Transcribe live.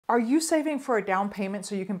Are you saving for a down payment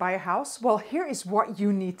so you can buy a house? Well, here is what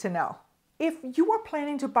you need to know. If you are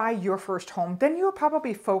planning to buy your first home, then you are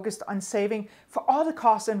probably focused on saving for all the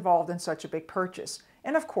costs involved in such a big purchase.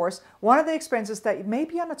 And of course, one of the expenses that may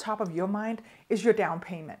be on the top of your mind is your down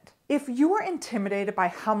payment. If you are intimidated by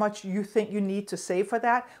how much you think you need to save for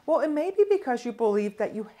that, well, it may be because you believe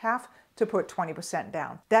that you have to put 20%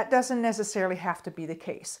 down. That doesn't necessarily have to be the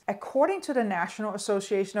case. According to the National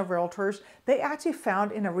Association of Realtors, they actually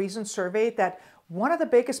found in a recent survey that one of the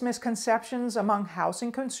biggest misconceptions among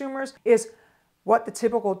housing consumers is what the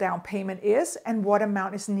typical down payment is and what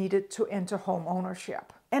amount is needed to enter home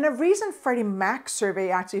ownership. And a recent Freddie Mac survey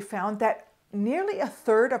actually found that nearly a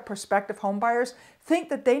third of prospective homebuyers think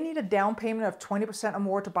that they need a down payment of 20% or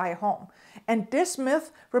more to buy a home. And this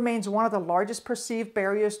myth remains one of the largest perceived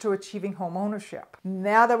barriers to achieving home ownership.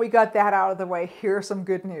 Now that we got that out of the way, here's some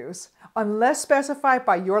good news. Unless specified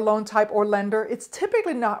by your loan type or lender, it's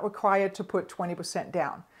typically not required to put 20%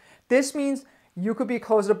 down. This means you could be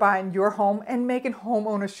closer to buying your home and making home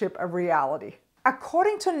ownership a reality.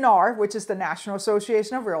 According to NAR, which is the National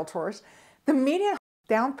Association of Realtors, the median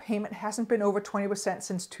down payment hasn't been over 20%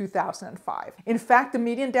 since 2005. In fact, the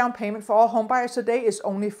median down payment for all homebuyers today is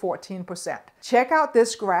only 14%. Check out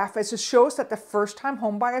this graph as it shows that the first-time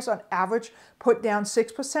homebuyers on average put down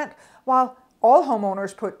 6%, while all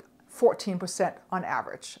homeowners put 14% on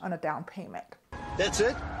average on a down payment. That's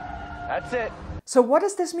it? That's it. So what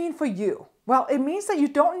does this mean for you? Well, it means that you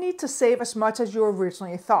don't need to save as much as you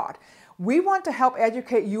originally thought. We want to help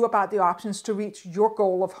educate you about the options to reach your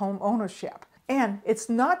goal of home ownership. And it's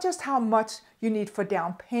not just how much you need for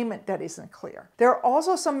down payment that isn't clear. There are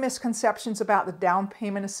also some misconceptions about the down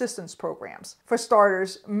payment assistance programs. For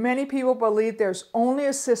starters, many people believe there's only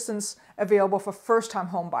assistance available for first-time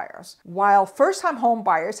home buyers. While first-time home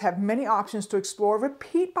buyers have many options to explore,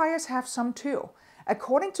 repeat buyers have some too.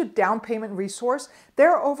 According to Down Payment Resource,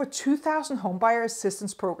 there are over 2,000 homebuyer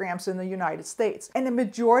assistance programs in the United States, and the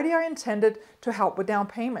majority are intended to help with down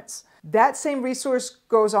payments. That same resource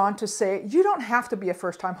goes on to say you don't have to be a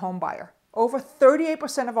first-time homebuyer. Over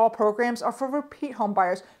 38% of all programs are for repeat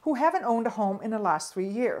homebuyers who haven't owned a home in the last 3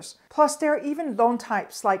 years. Plus, there are even loan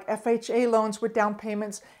types like FHA loans with down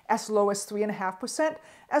payments as low as 3.5%,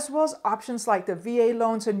 as well as options like the VA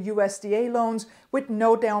loans and USDA loans with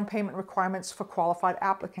no down payment requirements for qualified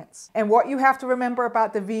applicants. And what you have to remember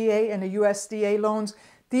about the VA and the USDA loans,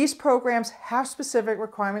 these programs have specific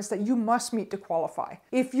requirements that you must meet to qualify.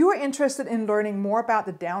 If you are interested in learning more about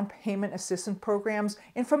the down payment assistance programs,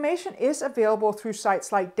 information is available through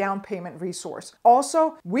sites like Down Payment Resource.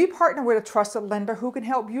 Also, we partner with a trusted lender who can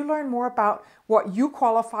help you learn more about what you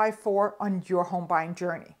qualify for on your home buying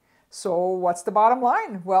journey. So what's the bottom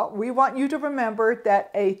line? Well, we want you to remember that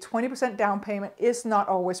a 20% down payment is not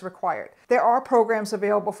always required. There are programs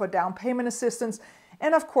available for down payment assistance,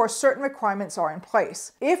 and of course, certain requirements are in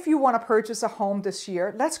place. If you want to purchase a home this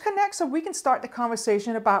year, let's connect so we can start the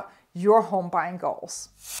conversation about your home buying goals.